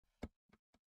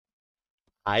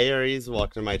Hi Aries,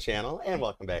 welcome to my channel and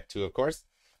welcome back to, of course,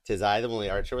 'tis I, the only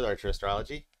Archer with Archer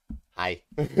Astrology. Hi.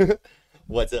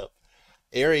 What's up?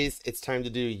 Aries, it's time to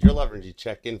do your love energy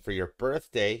check-in for your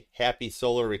birthday. Happy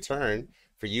solar return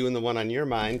for you and the one on your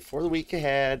mind for the week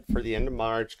ahead, for the end of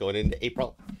March, going into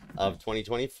April of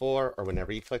 2024, or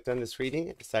whenever you clicked on this reading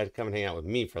and decided to come and hang out with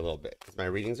me for a little bit, because my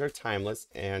readings are timeless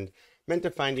and meant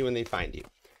to find you when they find you.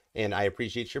 And I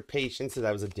appreciate your patience as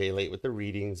I was a day late with the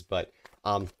readings, but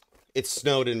it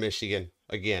snowed in Michigan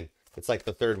again. It's like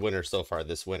the third winter so far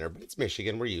this winter, but it's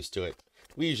Michigan. We're used to it.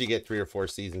 We usually get 3 or 4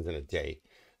 seasons in a day.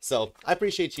 So I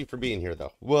appreciate you for being here,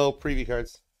 though. Whoa, preview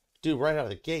cards. Dude, right out of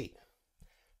the gate.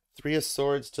 3 of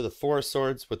Swords to the 4 of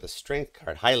Swords with the Strength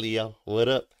card. Hi, Leo. What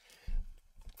up?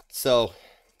 So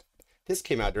this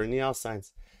came out during the All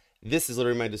Signs. This is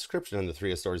literally my description on the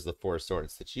 3 of Swords, the 4 of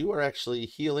Swords, that you are actually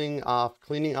healing off,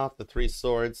 cleaning off the 3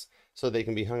 swords so they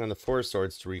can be hung on the 4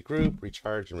 swords to regroup,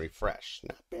 recharge, and refresh.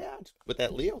 Not bad. With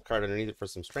that Leo card underneath it for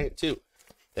some strength, too.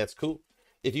 That's cool.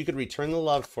 If you could return the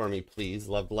love for me, please.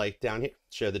 Love, like down here.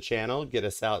 Share the channel. Get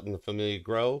us out in the familiar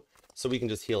grow so we can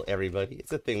just heal everybody.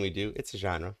 It's a thing we do. It's a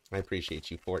genre. I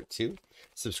appreciate you for it, too.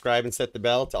 Subscribe and set the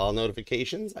bell to all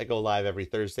notifications. I go live every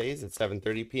Thursdays at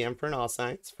 7:30 p.m. for an all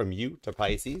signs from you to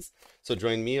Pisces. So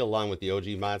join me along with the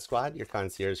OG Mod Squad, your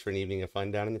concierge for an evening of fun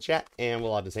down in the chat, and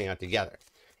we'll all just hang out together.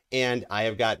 And I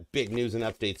have got big news and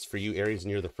updates for you, Aries,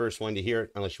 and you're the first one to hear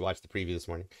it, unless you watched the preview this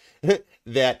morning,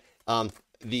 that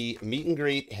the meet and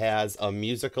greet has a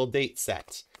musical date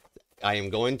set. I am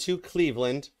going to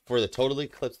Cleveland for the Total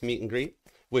Eclipse meet and greet,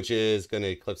 which is going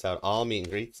to eclipse out all meet and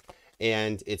greets,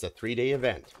 and it's a 3-day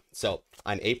event. So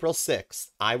on April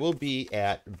 6th, I will be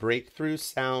at Breakthrough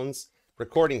Sounds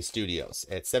Recording Studios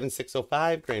at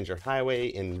 7605 Granger Highway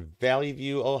in Valley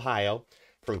View, Ohio.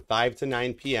 From 5 to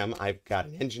 9 p.m. I've got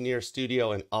an engineer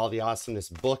studio and all the awesomeness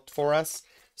booked for us.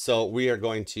 So we are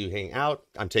going to hang out.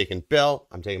 I'm taking Bill.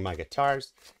 I'm taking my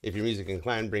guitars. If you're music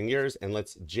inclined, bring yours and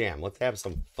let's jam. Let's have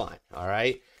some fun. All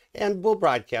right. And we'll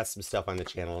broadcast some stuff on the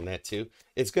channel on that too.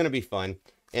 It's going to be fun.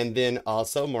 And then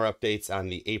also more updates on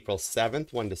the April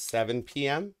 7th, 1 to 7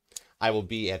 p.m. I will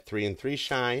be at 3 and 3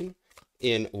 Shine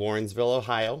in Warrensville,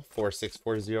 Ohio,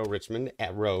 4640 Richmond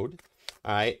at Road.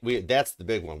 All right, that's the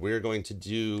big one. We're going to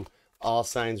do all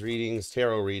signs readings,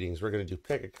 tarot readings. We're going to do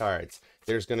pick a cards.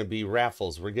 There's going to be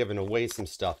raffles. We're giving away some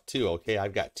stuff too, okay?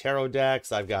 I've got tarot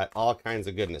decks. I've got all kinds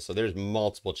of goodness. So there's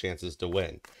multiple chances to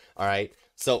win. All right,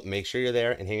 so make sure you're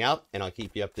there and hang out, and I'll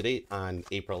keep you up to date on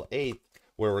April 8th,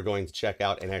 where we're going to check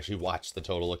out and actually watch the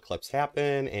total eclipse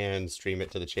happen and stream it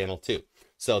to the channel too.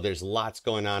 So there's lots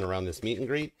going on around this meet and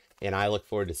greet, and I look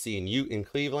forward to seeing you in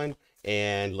Cleveland.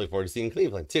 And look forward to seeing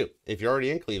Cleveland too. If you're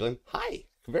already in Cleveland, hi,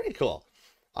 very cool.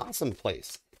 Awesome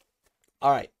place.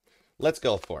 All right, let's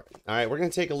go for it. All right, we're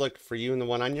going to take a look for you and the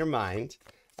one on your mind.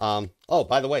 Oh,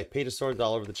 by the way, Page of Swords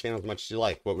all over the channel as much as you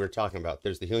like, what we were talking about.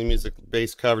 There's the healing music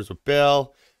base covers with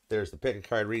Bill. There's the pick a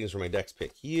card readings where my decks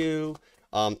pick you.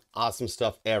 Awesome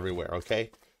stuff everywhere, okay?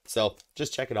 So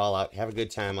just check it all out. Have a good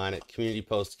time on it. Community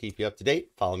posts to keep you up to date.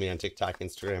 Follow me on TikTok,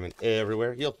 Instagram, and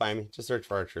everywhere. You'll find me. Just search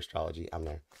for Archer Astrology. I'm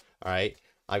there. All right,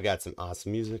 I've got some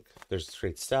awesome music. There's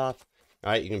great stuff.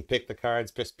 All right, you can pick the cards,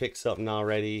 pick something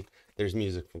already. There's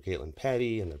music from Caitlin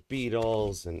Petty and the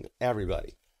Beatles and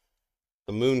everybody.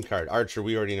 The Moon card, Archer,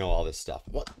 we already know all this stuff.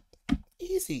 What?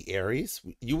 Easy, Aries.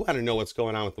 You want to know what's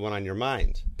going on with the one on your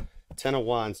mind. 10 of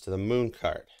Wands to the Moon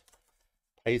card.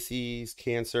 Pisces,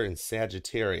 Cancer, and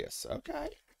Sagittarius. Okay.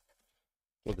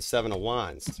 With the 7 of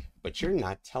Wands. But you're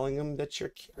not telling them that you're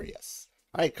curious.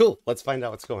 All right, cool. Let's find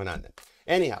out what's going on then.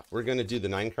 Anyhow, we're going to do the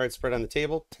 9-card spread on the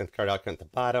table, 10th card outcome at the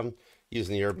bottom,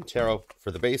 using the Urban Tarot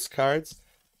for the base cards,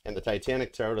 and the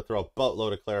Titanic Tarot to throw a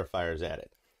boatload of clarifiers at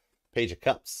it. Page of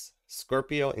Cups,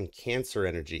 Scorpio and Cancer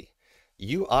energy.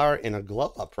 You are in a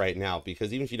glow up right now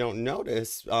because even if you don't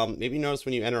notice, maybe you notice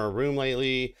when you enter a room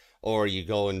lately or you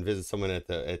go and visit someone at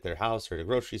their house or at a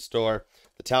grocery store,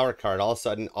 the Tower card, all of a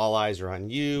sudden, all eyes are on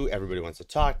you. Everybody wants to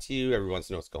talk to you. Everyone wants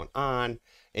to know what's going on.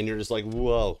 And you're just like,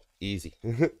 whoa, easy.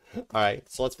 All right,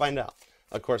 so let's find out.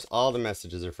 Of course, all the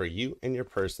messages are for you and your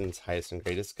person's highest and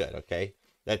greatest good, okay?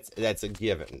 That's a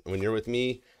given. When you're with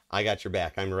me, I got your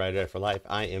back. I'm a rider for life.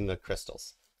 I am the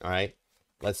crystals, all right?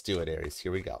 Let's do it, Aries.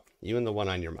 Here we go. You and the one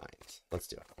on your mind. Let's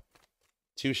do it.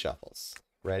 2 shuffles.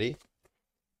 Ready?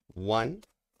 1.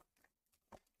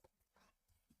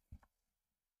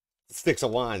 6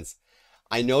 of Wands.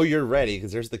 I know you're ready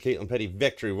because there's the Caitlin Petty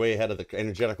victory way ahead of the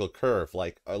energetical curve,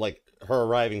 like her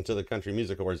arriving to the Country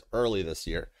Music Awards early this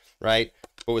year, right?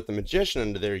 But with the Magician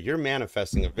under there, you're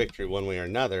manifesting a victory one way or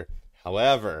another.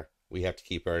 However, we have to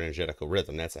keep our energetical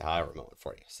rhythm. That's a however moment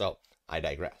for you. So I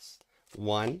digress.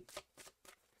 1,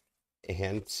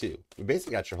 and 2. You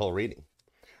basically got your whole reading.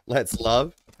 Let's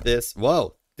love this,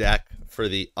 whoa, deck for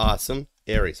the awesome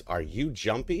Aries. Are you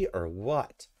jumpy or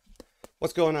what?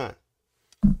 What's going on?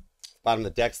 Bottom of the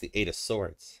deck's the 8 of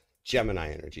Swords.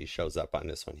 Gemini energy shows up on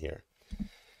this one here.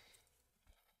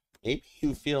 Maybe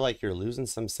you feel like you're losing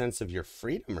some sense of your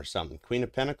freedom or something. Queen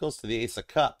of Pentacles to the Ace of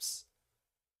Cups.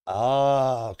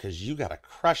 Oh, because you got a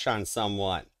crush on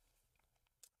someone.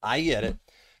 I get it.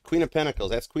 Queen of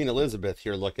Pentacles, that's Queen Elizabeth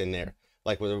here looking there.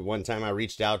 Like one time I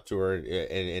reached out to her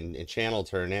and channeled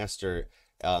her and asked her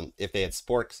if they had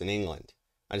sporks in England.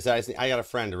 I decided, I got a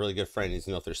friend, a really good friend, needs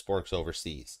to know if there's sporks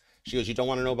overseas. She goes, you don't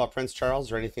want to know about Prince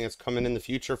Charles or anything that's coming in the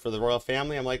future for the royal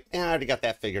family? I'm like, I already got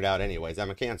that figured out anyways.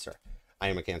 I'm a Cancer. I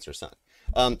am a Cancer sun.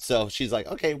 So she's like,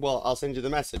 okay, well, I'll send you the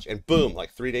message. And boom,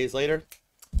 like 3 days later,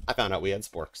 I found out we had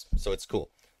sporks. So it's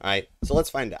cool. All right, so let's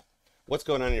find out what's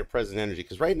going on in your present energy.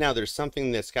 Because right now there's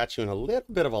something that's got you in a little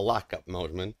bit of a lockup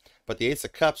mode, but the Ace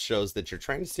of Cups shows that you're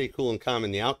trying to stay cool and calm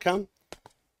in the outcome.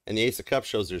 And the Ace of Cups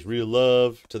shows there's real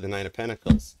love to the Nine of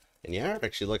Pentacles. And you're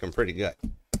actually looking pretty good.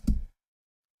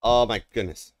 Oh my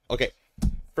goodness. Okay,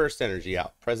 first energy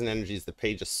out. Present energy is the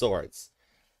Page of Swords.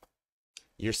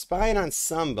 You're spying on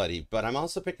somebody, but I'm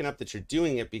also picking up that you're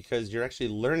doing it because you're actually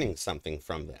learning something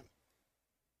from them.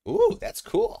 Ooh, that's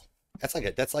cool. That's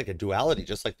like a duality,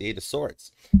 just like the Eight of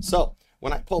Swords. So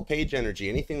when I pull page energy,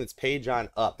 anything that's page on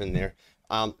up in there,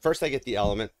 first I get the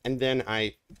element, and then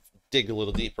I dig a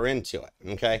little deeper into it.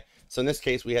 Okay. So in this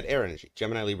case, we had air energy,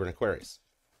 Gemini, Libra, and Aquarius.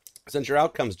 Since your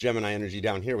outcome's Gemini energy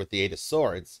down here with the Eight of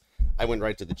Swords, I went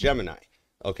right to the Gemini.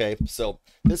 Okay. So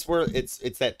this where it's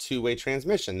that two-way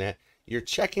transmission that you're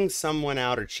checking someone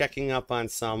out or checking up on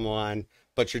someone,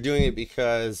 but you're doing it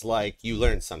because like you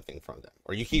learned something from them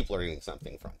or you keep learning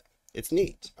something from them. It's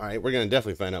neat. All right, we're going to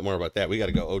definitely find out more about that. We got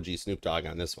to go OG Snoop Dogg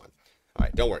on this one. All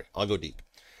right, don't worry. I'll go deep.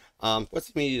 What's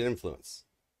the immediate influence?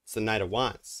 It's the Knight of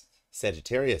Wands,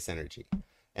 Sagittarius energy,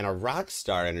 and a rock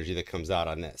star energy that comes out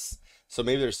on this. So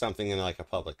maybe there's something in like a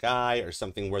public eye or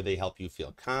something where they help you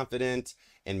feel confident,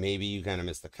 and maybe you kind of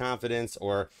miss the confidence,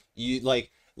 or you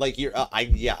like you're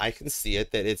I can see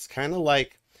it that it's kind of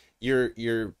like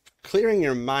you're clearing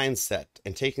your mindset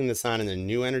and taking this on in a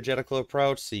new energetical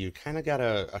approach. So you kind of got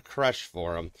a crush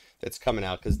for them that's coming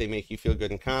out because they make you feel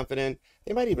good and confident.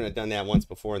 They might even have done that once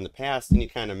before in the past and you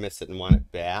kind of miss it and want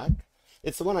it back.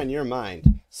 It's the one on your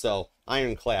mind. So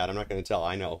ironclad, I'm not going to tell,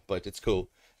 I know, but it's cool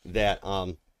that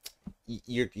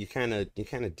you kind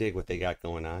of dig what they got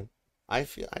going on. I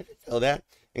feel that,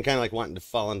 and kind of like wanting to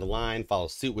fall into line, follow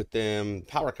suit with them.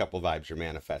 Power couple vibes you're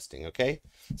manifesting, okay?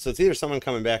 So it's either someone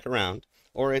coming back around,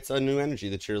 or it's a new energy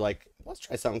that you're like, let's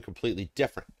try something completely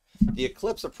different. The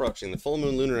eclipse approaching, the full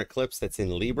moon lunar eclipse that's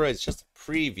in Libra, is just a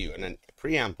preview and a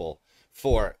preamble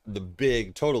for the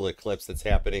big total eclipse that's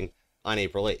happening on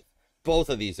April 8th. Both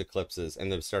of these eclipses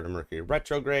and the start of Mercury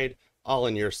retrograde, all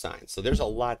in your sign. So there's a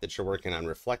lot that you're working on,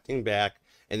 reflecting back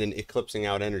and then eclipsing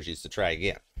out energies to try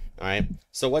again. All right.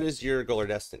 So what is your goal or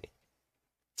destiny?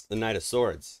 The Knight of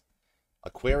Swords,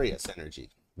 Aquarius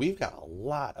energy. We've got a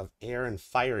lot of air and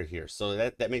fire here. So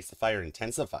that makes the fire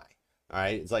intensify. All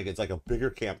right. It's like a bigger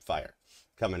campfire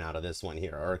coming out of this one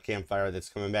here, or a campfire that's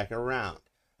coming back around.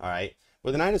 All right.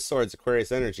 With the Knight of Swords,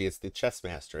 Aquarius energy, it's the chess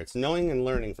master. It's knowing and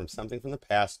learning from something from the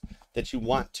past that you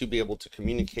want to be able to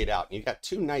communicate out. And you've got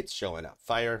two knights showing up,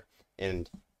 fire and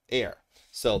air.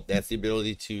 So that's the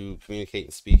ability to communicate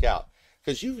and speak out.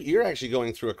 Because you're actually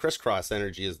going through a crisscross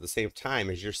energy at the same time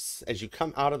as you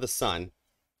come out of the sun,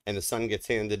 and the sun gets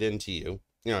handed into you.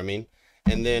 You know what I mean?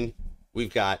 And then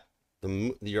we've got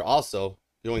you're also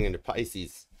going into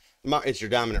Pisces. It's your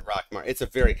dominant rock, Mars. It's a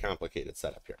very complicated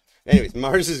setup here. Anyways,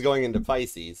 Mars is going into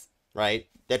Pisces, right?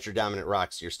 That's your dominant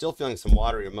rock. So you're still feeling some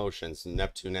watery emotions,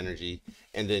 Neptune energy,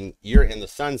 and then you're in the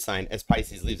sun sign as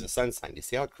Pisces leaves the sun sign. Do you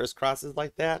see how it crisscrosses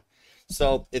like that?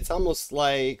 So it's almost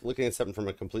like looking at something from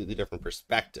a completely different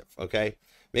perspective, okay?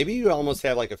 Maybe you almost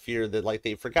have like a fear that like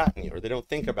they've forgotten you or they don't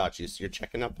think about you, so you're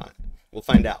checking up on it. We'll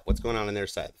find out what's going on their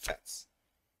side of the fence.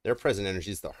 Their present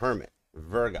energy is the Hermit,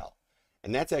 Virgo.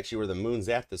 And that's actually where the moon's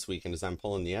at this weekend as I'm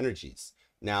pulling the energies.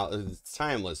 Now, it's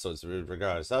timeless, so it's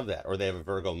regardless of that. Or they have a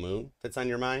Virgo moon that's on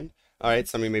your mind. All right,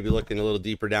 somebody may be looking a little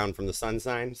deeper down from the sun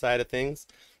sign side of things.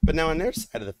 But now on their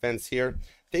side of the fence here,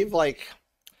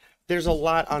 there's a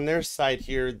lot on their side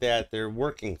here that they're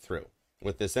working through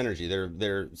with this energy.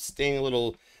 They're staying a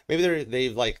little, maybe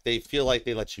they feel like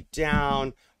they let you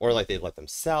down, or like they let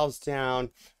themselves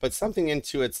down, but something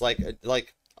into it's like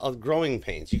growing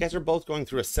pains. You guys are both going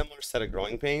through a similar set of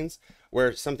growing pains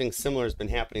where something similar has been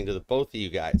happening to the both of you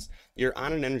guys. You're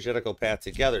on an energetical path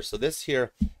together. So this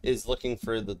here is looking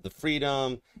for the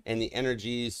freedom and the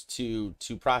energies to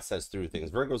process through things.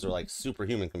 Virgos are like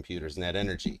superhuman computers in that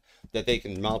energy, that they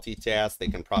can multitask, they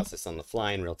can process on the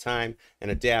fly in real time and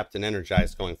adapt and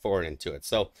energize going forward into it.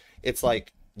 So it's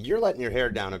like you're letting your hair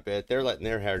down a bit, they're letting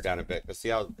their hair down a bit. Let's see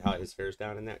how his hair's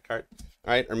down in that card.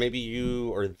 All right, or maybe you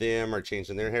or them are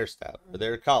changing their hairstyle or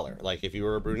their color. Like if you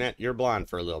were a brunette, you're blonde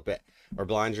for a little bit, or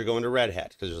blonde, you're going to redhead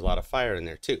because there's a lot of fire in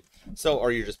there too. So,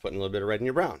 or you're just putting a little bit of red in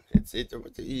your brown. It's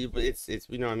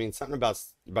you know, I mean, something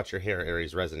about your hair,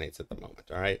 Aries, resonates at the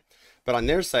moment. All right, but on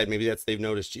their side, maybe they've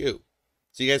noticed you.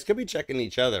 So you guys could be checking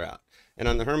each other out. And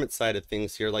on the Hermit side of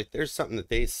things here, like there's something that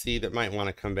they see that might want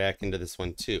to come back into this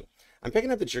one too. I'm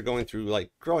picking up that you're going through like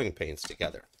growing pains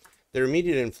together. Their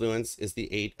immediate influence is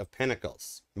the Eight of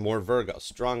Pentacles, more Virgo,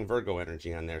 strong Virgo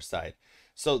energy on their side.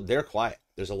 So they're quiet.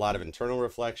 There's a lot of internal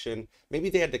reflection. Maybe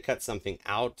they had to cut something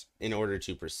out in order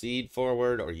to proceed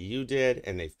forward, or you did,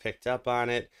 and they've picked up on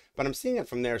it. But I'm seeing it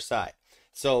from their side.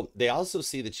 So they also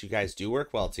see that you guys do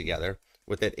work well together.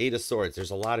 With that Eight of Swords,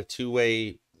 there's a lot of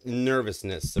two-way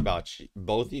nervousness about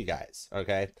both of you guys,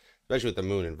 okay? Especially with the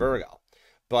Moon and Virgo.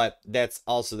 But that's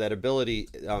also that ability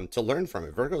to learn from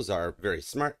it. Virgos are very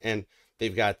smart, and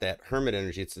they've got that hermit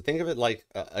energy. It's to think of it like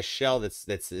a shell that's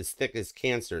as thick as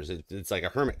Cancer's. It's like a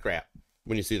hermit crab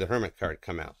when you see the hermit card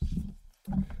come out.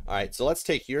 All right, so let's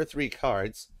take your 3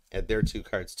 cards, add their 2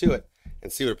 cards to it,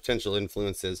 and see what potential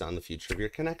influence is on the future of your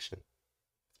connection.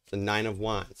 The Nine of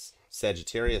Wands,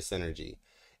 Sagittarius energy.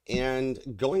 And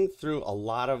going through a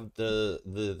lot of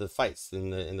the fights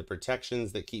and the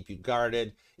protections that keep you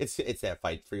guarded. It's that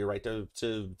fight for your right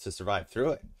to survive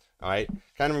through it. All right,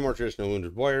 kind of a more traditional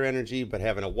wounded warrior energy, but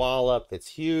having a wall up that's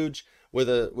huge with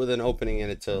an opening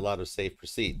in it to allow to safe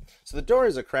proceed. So the door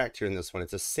is a cracked here in this one.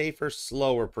 It's a safer,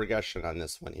 slower progression on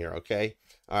this one here. Okay,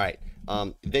 all right.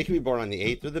 They can be born on the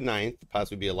 8th or the 9th,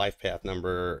 possibly be a life path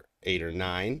number 8 or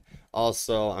 9.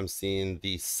 Also, I'm seeing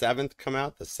the 7th come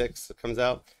out, the 6th comes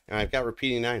out, and I've got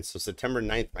repeating 9. So September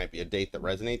 9th might be a date that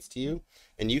resonates to you.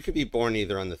 And you could be born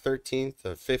either on the 13th,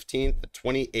 the 15th, the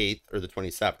 28th, or the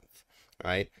 27th.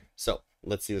 All right, so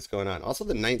let's see what's going on. Also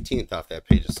the 19th off that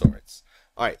Page of Swords.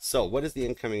 All right, so what is the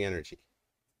incoming energy?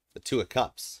 The Two of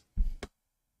Cups,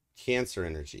 Cancer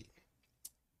energy,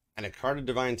 and a card of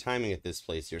divine timing at this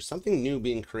place here. Something new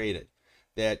being created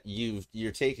that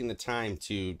you're taking the time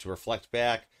to reflect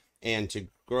back and to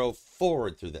grow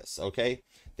forward through this, okay?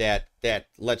 That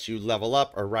lets you level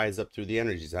up or rise up through the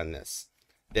energies on this.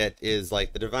 That is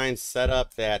like the divine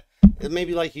setup that it may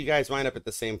be like you guys wind up at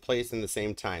the same place in the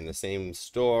same time, the same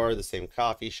store, the same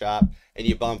coffee shop, and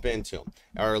you bump into them.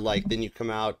 Or like then you come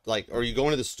out, like, or you go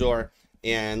into the store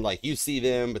and like you see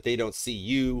them, but they don't see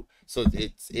you. So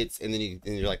it's and then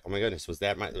you're like, oh my goodness, was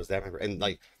that my, and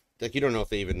like you don't know if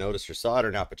they even noticed or saw it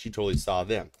or not, but you totally saw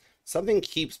them. Something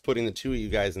keeps putting the two of you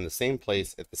guys in the same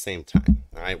place at the same time.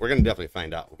 All right, we're gonna definitely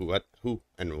find out who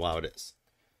and how it is.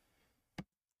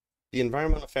 The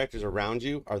environmental factors around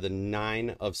you are the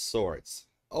Nine of Swords.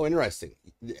 Oh, interesting.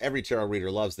 Every tarot reader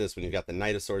loves this when you've got the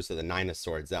Knight of Swords to the Nine of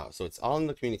Swords out. So it's all in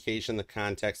the communication, the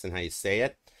context, and how you say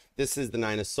it. This is the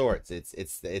Nine of Swords.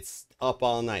 It's up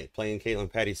all night playing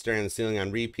Caitlin Petty staring at the ceiling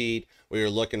on repeat. We were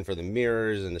looking for the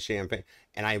mirrors and the champagne.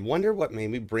 And I wonder what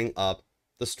made me bring up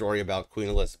the story about Queen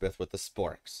Elizabeth with the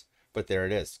sporks. But there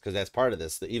it is, because that's part of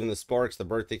this. Even the sporks, the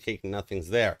birthday cake, nothing's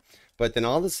there. But then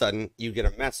all of a sudden, you get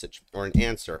a message or an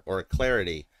answer or a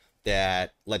clarity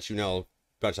that lets you know,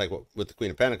 much like with the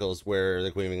Queen of Pentacles, where the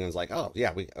Queen of England's like, oh,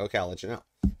 yeah, okay, I'll let you know.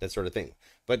 That sort of thing.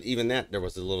 But even that, there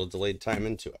was a little delayed time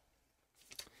into it.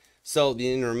 So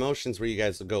the inner emotions where you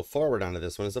guys will go forward onto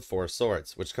this one is the Four of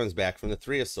Swords, which comes back from the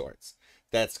Three of Swords.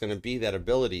 That's going to be that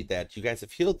ability that you guys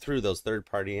have healed through those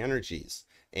third-party energies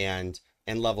and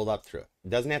leveled up through it. It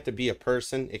doesn't have to be a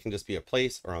person. It can just be a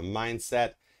place or a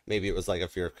mindset. Maybe it was like a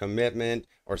fear of commitment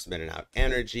or spinning out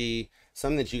energy,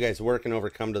 something that you guys work and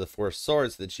overcome to the Four of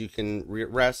Swords that you can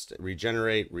rest,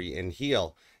 regenerate, and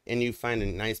heal. And you find a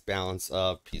nice balance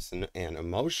of peace and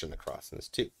emotion across this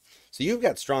too. So you've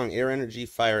got strong air energy,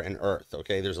 fire, and earth.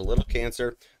 Okay, there's a little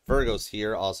Cancer. Virgo's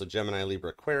here. Also Gemini,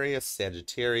 Libra, Aquarius,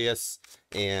 Sagittarius,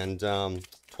 and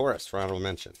Taurus for honorable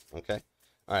mention. Okay.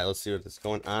 All right, let's see what's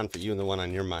going on for you and the one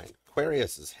on your mind.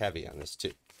 Aquarius is heavy on this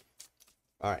too.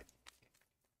 All right.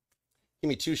 Give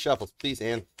me 2 shuffles, please,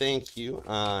 and thank you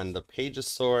on the Page of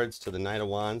Swords to the Knight of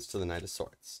Wands to the Knight of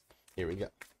Swords. Here we go.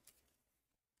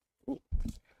 Ooh.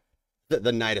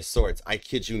 The Knight of Swords. I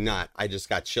kid you not. I just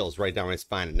got chills right down my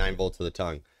spine at 9 volts to the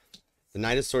tongue. The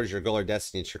Knight of Swords, your goal or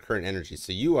destiny, it's your current energy.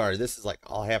 So you are, this is like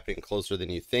all happening closer than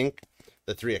you think.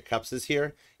 The Three of Cups is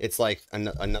here. It's like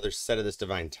another set of this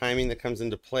divine timing that comes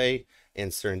into play,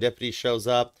 and serendipity shows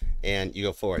up, and you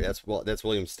go forward. That's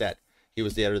William Stead. He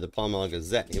was the editor of the Palmetto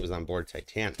Gazette, and he was on board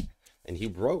Titanic, and he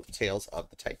wrote Tales of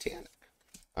the Titanic.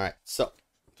 All right, so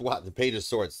wow, the Page of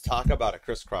Swords. Talk about a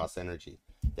crisscross energy.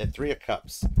 That Three of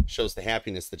Cups shows the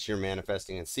happiness that you're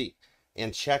manifesting and seek.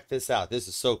 And check this out. This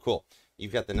is so cool.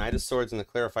 You've got the Knight of Swords and the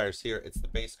clarifiers here. It's the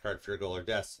base card for your goal or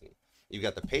destiny. You've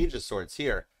got the Page of Swords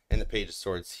here and the Page of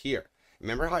Swords here.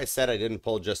 Remember how I said I didn't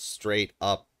pull just straight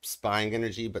up spying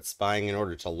energy, but spying in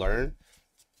order to learn?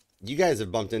 You guys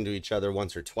have bumped into each other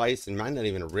once or twice and might not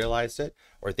even have realized it,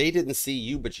 or they didn't see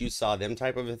you but you saw them,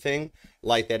 type of a thing,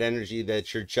 like that energy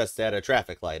that you're just at a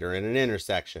traffic light or in an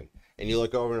intersection and you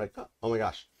look over and like, oh my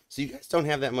gosh. So you guys don't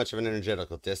have that much of an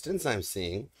energetical distance, I'm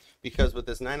seeing, because with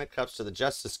this Nine of Cups to the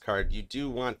Justice card, you do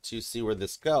want to see where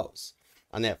this goes.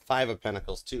 On that Five of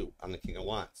Pentacles too, on the King of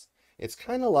Wands. It's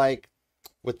kind of like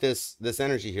with this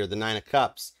energy here, the Nine of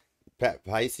Cups,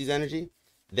 Pisces energy,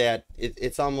 that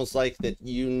it's almost like that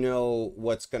you know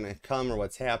what's going to come or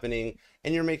what's happening,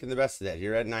 and you're making the best of that.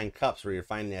 You're at 9 cups where you're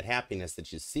finding that happiness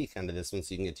that you seek under this one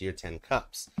so you can get to your 10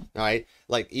 cups. All right?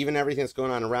 Like even everything that's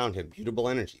going on around him, mutable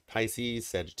energy, Pisces,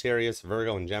 Sagittarius,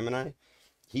 Virgo, and Gemini.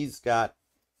 He's got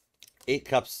 8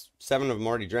 cups, 7 of them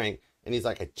already drank, and he's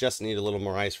like, I just need a little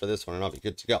more ice for this one and I'll be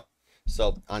good to go.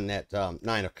 So on that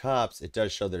 9 of Cups, it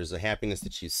does show there's a happiness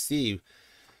that you see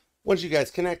once you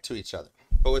guys connect to each other.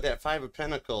 But with that Five of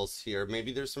Pentacles here,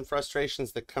 maybe there's some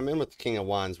frustrations that come in with the King of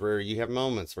Wands where you have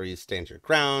moments where you stand your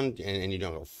ground and you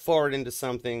don't go forward into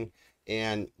something.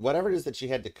 And whatever it is that you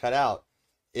had to cut out,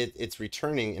 it's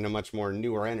returning in a much more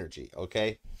newer energy,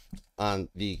 okay? On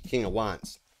the King of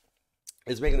Wands.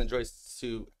 It's making the choice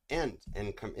to end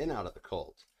and come in out of the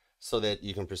cold so that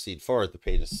you can proceed forward, the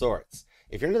Page of Swords.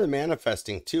 If you're into the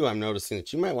manifesting too, I'm noticing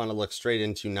that you might want to look straight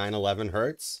into 9/11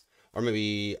 Hertz, or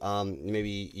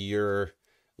maybe you're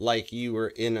like you were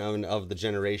in of the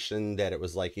generation that it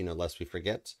was like, you know, lest we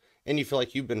forget, and you feel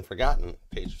like you've been forgotten,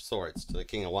 Page of Swords to the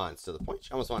King of Wands, to the point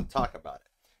you almost want to talk about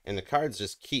it, and the cards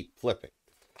just keep flipping.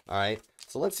 All right,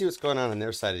 so let's see what's going on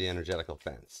their side of the energetical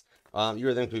fence. You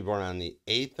were then to be born on the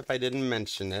 8th, if I didn't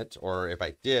mention it, or if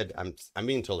I did, I'm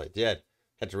being told I did.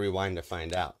 Had to rewind to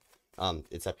find out.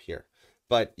 It's up here,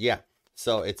 but yeah.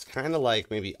 So it's kind of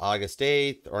like maybe August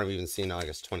 8th, or I'm even seeing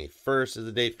August 21st as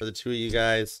the date for the two of you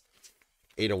guys.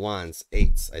 8 of Wands,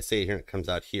 8s. I say it here and it comes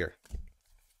out here.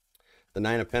 The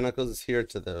 9 of Pentacles is here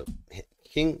to the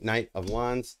King, Knight of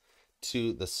Wands,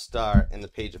 to the Star, and the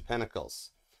Page of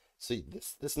Pentacles. So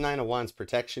this 9 of Wands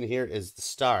protection here is the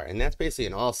Star, and that's basically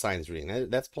an all signs reading.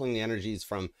 That's pulling the energies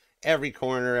from every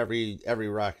corner, every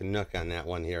rock and nook on that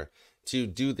one here to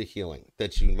do the healing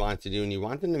that you want to do, and you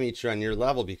want them to meet you on your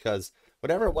level, because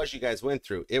whatever it was you guys went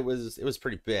through, it was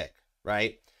pretty big,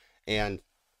 right? And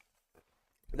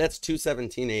that's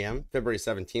 2:17 a.m. February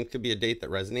 17th could be a date that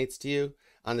resonates to you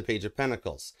on the Page of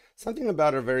Pentacles. Something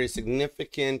about a very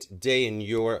significant day in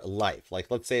your life.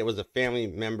 Like, let's say it was a family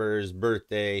member's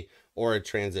birthday or a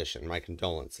transition, my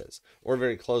condolences, or a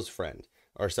very close friend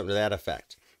or something to that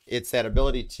effect. It's that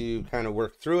ability to kind of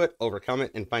work through it, overcome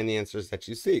it, and find the answers that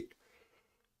you seek.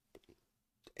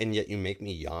 And yet you make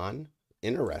me yawn?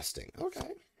 Interesting.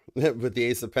 Okay. With the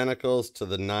Ace of Pentacles to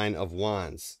the 9 of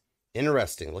Wands.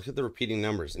 Interesting. Look at the repeating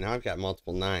numbers. Now I've got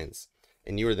multiple 9s.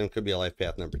 And you or them could be a life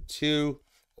path number 2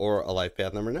 or a life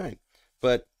path number 9.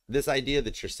 But this idea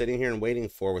that you're sitting here and waiting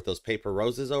for with those paper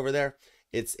roses over there,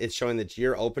 it's showing that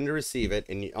you're open to receive it,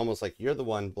 and almost like you're the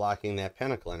one blocking that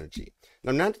pentacle energy. And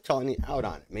I'm not calling you out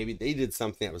on it. Maybe they did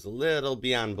something that was a little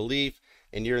beyond belief,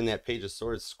 and you're in that Page of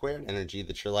Swords squared energy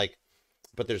that you're like,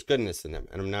 but there's goodness in them,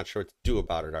 and I'm not sure what to do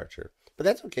about it, Archer. But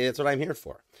that's okay. That's what I'm here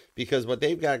for. Because what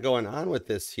they've got going on with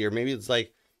this here, maybe it's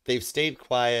like they've stayed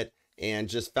quiet and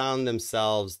just found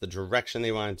themselves the direction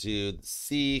they want to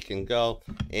seek and go,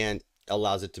 and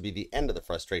allows it to be the end of the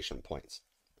frustration points.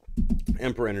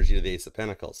 Emperor energy to the Ace of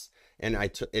Pentacles. And I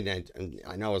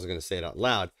know I wasn't going to say it out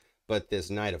loud, but this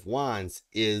Knight of Wands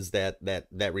is that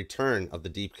return of the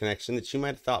deep connection that you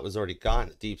might have thought was already gone,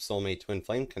 the deep soulmate twin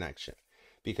flame connection.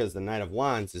 Because the Knight of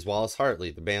Wands is Wallace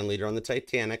Hartley, the band leader on the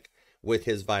Titanic, with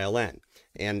his violin.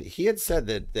 And he had said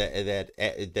that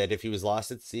if he was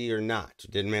lost at sea or not, it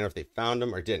didn't matter if they found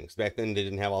him or didn't. Because back then they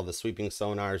didn't have all the sweeping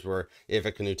sonars where if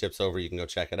a canoe tips over, you can go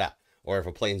check it out. Or if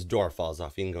a plane's door falls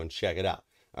off, you can go and check it out.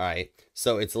 All right.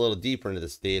 So it's a little deeper into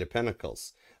this, the Eight of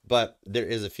Pentacles. But there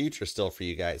is a future still for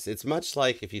you guys. It's much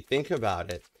like, if you think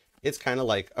about it, it's kind of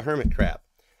like a hermit crab.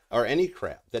 Or any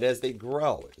crab, that as they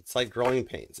grow, it's like growing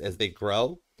pains. As they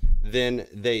grow, then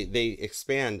they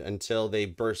expand until they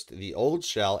burst the old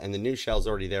shell, and the new shell's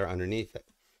already there underneath it.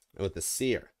 And with the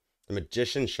seer, the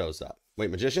magician shows up. Wait,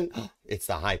 magician? It's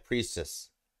the high priestess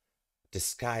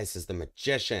disguised as the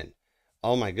magician.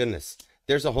 Oh my goodness.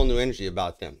 There's a whole new energy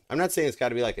about them. I'm not saying it's got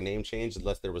to be like a name change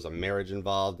unless there was a marriage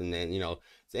involved, and then, you know,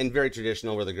 and very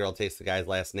traditional where the girl takes the guy's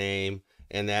last name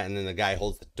and that, and then the guy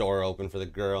holds the door open for the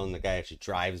girl, and the guy actually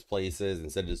drives places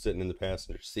instead of just sitting in the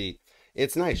passenger seat.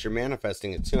 It's nice. You're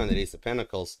manifesting it too on the Ace of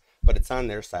Pentacles, but it's on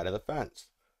their side of the fence.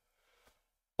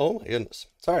 Oh my goodness.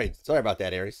 Sorry about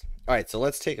that, Aries. All right, so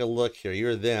let's take a look here.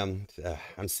 You're them.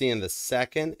 I'm seeing the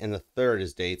 2nd and the 3rd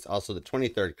as dates. Also, the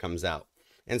 23rd comes out.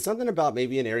 And something about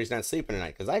maybe an Aries not sleeping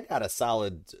tonight, because I got a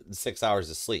solid 6 hours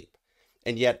of sleep,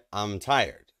 and yet I'm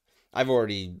tired. I've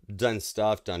already done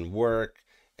stuff, done work,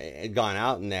 gone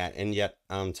out in that, and yet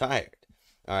I'm tired.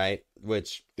 All right,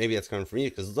 which maybe that's coming from you,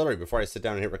 because literally before I sit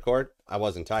down and hit record, I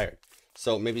wasn't tired.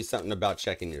 So maybe something about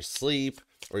checking your sleep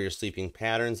or your sleeping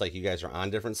patterns, like you guys are on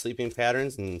different sleeping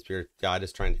patterns, and Spirit God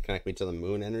is trying to connect me to the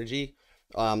moon energy.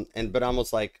 But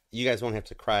almost like you guys won't have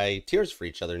to cry tears for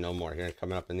each other no more here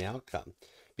coming up in the outcome,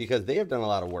 because they have done a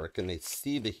lot of work and they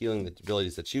see the healing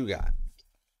abilities that you got.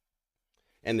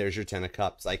 And there's your 10 of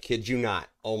Cups. I kid you not.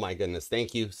 Oh my goodness.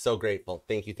 Thank you. So grateful.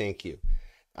 Thank you. Thank you.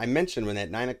 I mentioned when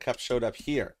that 9 of Cups showed up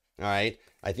here. All right.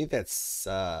 I think that's,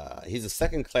 he's a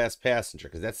 2nd class passenger,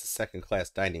 because that's the 2nd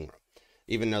class dining room,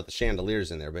 even though the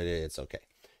chandelier's in there, but it's okay.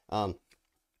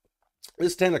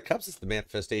 This 10 of Cups is the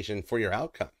manifestation for your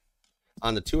outcome.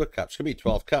 On the 2 of Cups, could be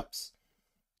 12 Cups.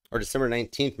 Or December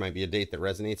 19th might be a date that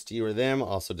resonates to you or them.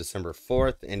 Also December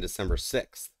 4th and December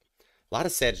 6th. A lot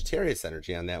of Sagittarius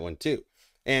energy on that one too.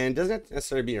 And it doesn't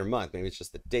necessarily be your month. Maybe it's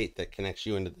just the date that connects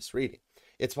you into this reading.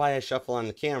 It's why I shuffle on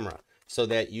the camera, so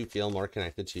that you feel more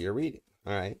connected to your reading.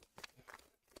 All right.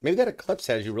 Maybe that eclipse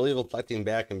has you really reflecting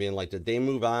back and being like, did they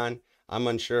move on? I'm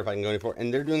unsure if I can go any forward.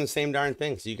 And they're doing the same darn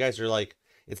thing. So you guys are like,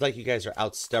 it's like you guys are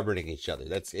out stubborning each other.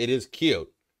 It is cute.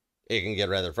 It can get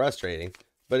rather frustrating,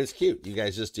 but it's cute. You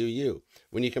guys just do you.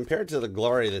 When you compare it to the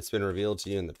glory that's been revealed to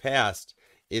you in the past,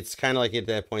 it's kind of like at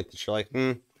that point that you're like,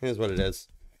 here's what it is.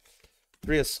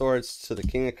 3 of Swords to the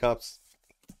King of Cups.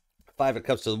 5 of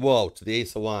Cups to the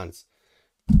Ace of Wands.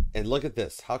 And look at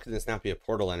this. How can this not be a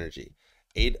portal energy?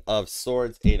 8 of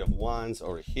Swords, 8 of Wands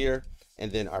over here.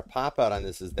 And then our pop out on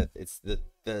this is that it's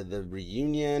the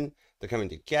reunion, the coming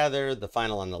together, the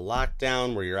final on the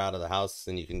lockdown where you're out of the house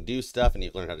and you can do stuff and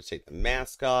you've learned how to take the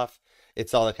mask off.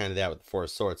 It's all that kind of that with the 4 of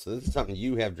Swords. So this is something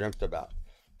you have dreamt about.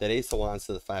 That Ace of Wands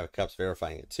to the 5 of Cups,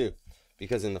 verifying it too.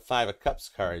 Because in the 5 of Cups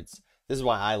cards, this is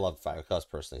why I love 5 of Cups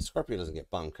personally. Scorpio doesn't get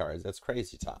bum cards. That's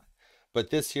crazy talk. But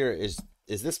this here is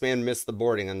this man missed the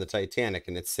boarding on the Titanic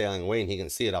and it's sailing away and he can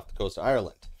see it off the coast of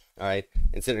Ireland. All right.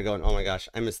 Instead of going, oh my gosh,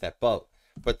 I missed that boat.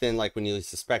 But then like when you least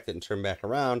suspect it and turn back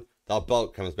around, the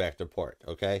boat comes back to port.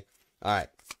 Okay. All right.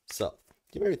 So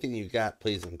give me everything you got,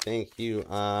 please. And thank you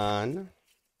on,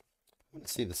 I want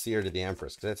to see the Seer to the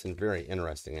Empress, because that's a very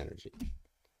interesting energy.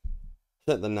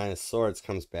 The 9 of Swords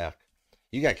comes back.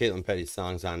 You got Caitlin Petty's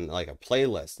songs on like a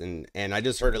playlist, and I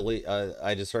just heard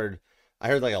I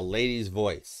heard like a lady's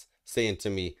voice saying to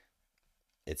me,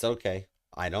 "It's okay,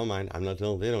 I don't mind. I'm not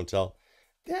telling. They don't tell."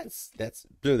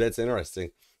 Dude, that's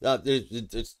interesting.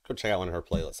 Just go check out one of her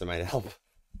playlists. It might help.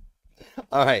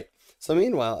 All right. So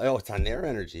meanwhile, it's on their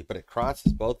energy, but it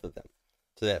crosses both of them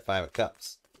to that 5 of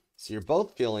Cups. So you're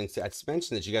both feeling. I just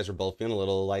mentioned that you guys are both feeling a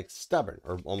little like stubborn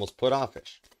or almost put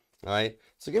offish. All right.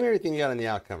 So give me everything you got on the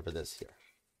outcome for this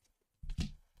here.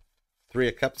 3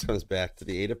 of Cups comes back to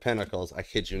the 8 of Pentacles. I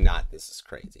kid you not, this is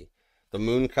crazy. The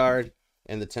Moon card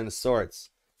and the 10 of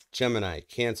Swords. Gemini,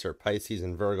 Cancer, Pisces,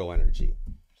 and Virgo energy.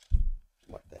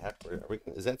 What the heck?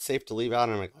 Is that safe to leave out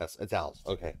on my class? It's owls.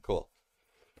 Okay, cool.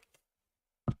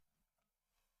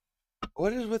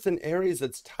 What is with an Aries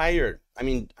that's tired? I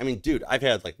mean, dude, I've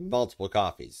had like multiple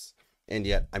coffees, and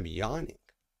yet I'm yawning.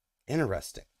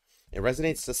 Interesting. It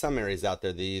resonates to some Aries out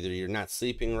there that either you're not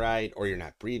sleeping right, or you're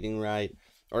not breathing right,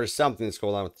 or something that's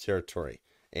going on with the territory,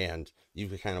 and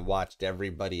you've kind of watched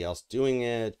everybody else doing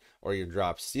it, or your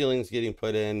drop ceilings getting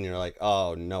put in, and you're like,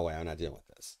 oh, no way, I'm not dealing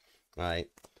with this. All right.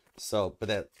 So, but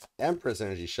that Empress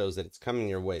energy shows that it's coming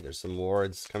your way. There's some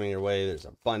rewards coming your way. There's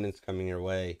abundance coming your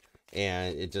way,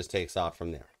 and it just takes off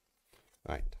from there.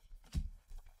 All right.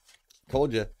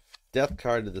 Told you. Death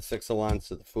card to the 6 of Wands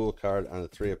to the Fool card on the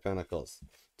 3 of Pentacles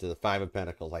to the 5 of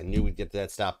Pentacles. I knew we'd get to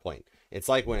that stop point. It's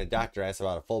like when a doctor asks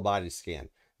about a full body scan.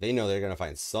 They know they're going to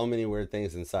find so many weird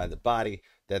things inside the body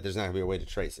that there's not going to be a way to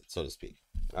trace it, so to speak.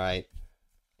 All right.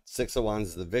 6 of Wands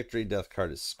is the victory. Death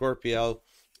card is Scorpio.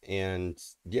 And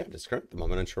yeah, just current at the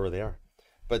moment, unsure where they are.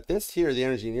 But this here, the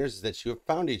energy in yours is that you have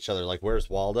found each other. Like, where's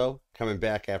Waldo? Coming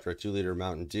back after a 2-liter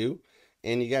Mountain Dew.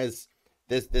 And you guys,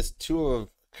 this Two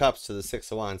of Cups to the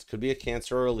Six of Wands could be a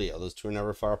Cancer or a Leo. Those two are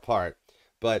never far apart.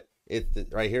 But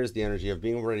right here's the energy of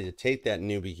being ready to take that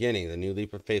new beginning, the new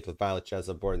leap of faith with Violet Chess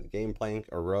aboard the game plank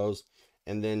or Rose,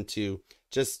 and then to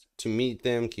meet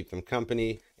them, keep them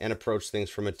company, and approach things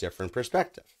from a different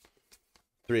perspective.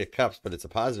 3 of Cups, but it's a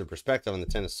positive perspective on the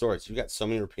 10 of Swords. You've got so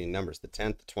many repeating numbers. The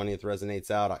 10th, the 20th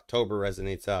resonates out. October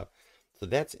resonates out. So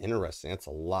that's interesting. That's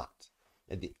a lot.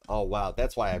 Oh, wow.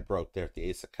 That's why I broke there at the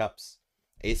Ace of Cups.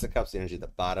 Ace of Cups, the energy at the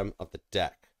bottom of the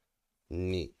deck.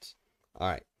 Neat. All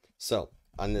right. So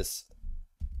on this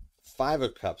 5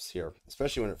 of Cups here,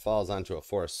 especially when it falls onto a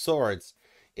 4 of Swords,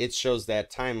 it shows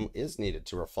that time is needed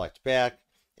to reflect back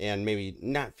and maybe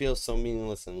not feel so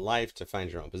meaningless in life, to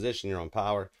find your own position, your own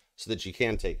power, so that you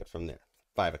can take it from there.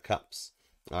 5 of Cups.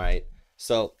 All right.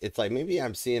 So it's like, maybe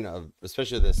I'm seeing,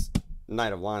 especially this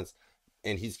Knight of Wands,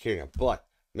 and he's carrying a book.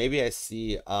 Maybe I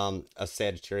see a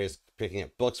Sagittarius picking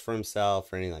up books for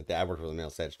himself or anything like that. I've worked with a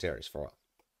male Sagittarius for a while.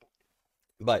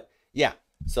 But yeah,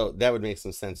 so that would make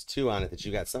some sense too on it, that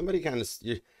you got somebody kind of,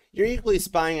 you're equally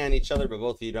spying on each other, but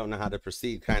both of you don't know how to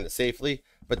proceed kind of safely.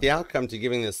 But the outcome to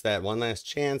giving this that one last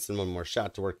chance and one more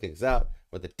shot to work things out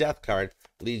with the Death card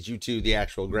leads you to the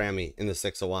actual Grammy in the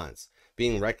 6 of Wands.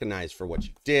 Being recognized for what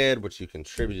you did, what you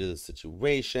contributed to the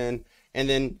situation, and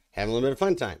then having a little bit of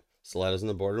fun time. Stilettos in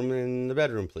the boardroom and in the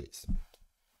bedroom, please.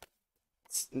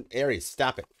 Aries,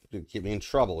 stop it. You get me in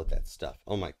trouble with that stuff.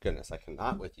 Oh my goodness, I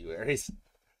cannot with you, Aries.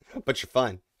 But you're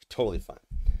fun. You're totally fun.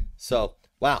 So,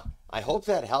 wow. I hope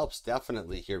that helps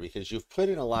definitely here, because you've put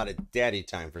in a lot of daddy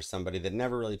time for somebody that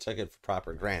never really took it for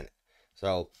proper granted.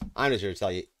 So I'm just here to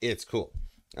tell you, it's cool.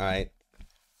 All right.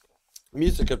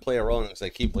 Music could play a role in this. I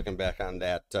keep looking back on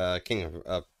that King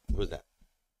of, who's that?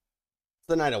 It's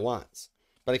the Knight of Wands.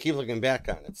 But I keep looking back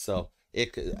on it. So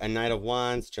a Knight of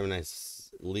Wands, Gemini,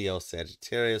 Leo,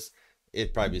 Sagittarius.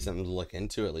 It'd probably be something to look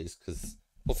into at least, because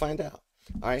we'll find out.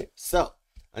 All right. So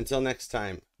until next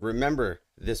time, remember,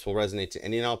 this will resonate to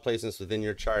any and all placements within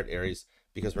your chart, Aries,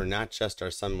 because we're not just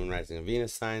our Sun, Moon, Rising, and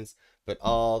Venus signs, but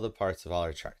all the parts of all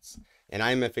our charts. And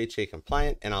I'm FHA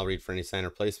compliant, and I'll read for any sign or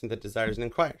placement that desires and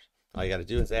inquires. All you got to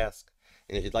do is ask.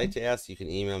 And if you'd like to ask, you can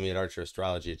email me at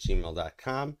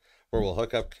archerastrology@gmail.com, where we'll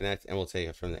hook up, connect, and we'll take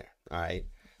it from there. All right.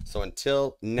 So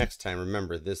until next time,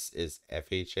 remember, this is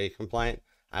FHA compliant.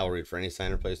 I will read for any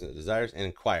sign or placement that desires and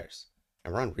inquires.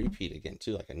 And we're on repeat again,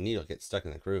 too, like a needle gets stuck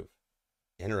in the groove.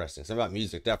 Interesting. Something about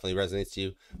music definitely resonates to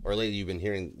you, or lately you've been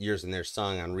hearing Yours and Their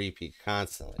song on repeat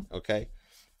constantly. Okay.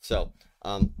 So,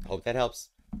 hope that helps.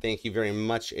 Thank you very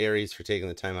much, Aries, for taking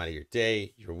the time out of your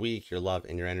day, your week, your love,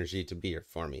 and your energy to be here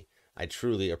for me. I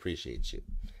truly appreciate you.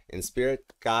 In spirit,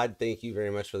 God, thank you very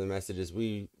much for the messages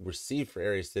we received for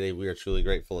Aries today. We are truly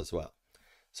grateful as well.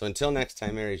 So until next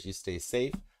time, Aries, you stay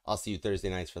safe. I'll see you Thursday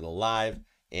nights for the live,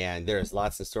 and there's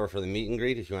lots in store for the meet and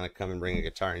greet. If you want to come and bring a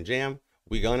guitar and jam,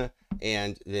 we gonna.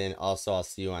 And then also I'll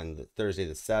see you on the Thursday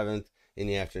the 7th in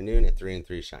the afternoon at 3 and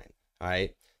 3 Shine. All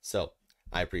right. So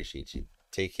I appreciate you.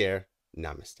 Take care.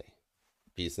 Namaste.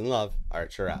 Peace and love.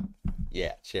 Archer out.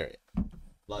 Yeah, Chariot.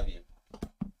 Love you.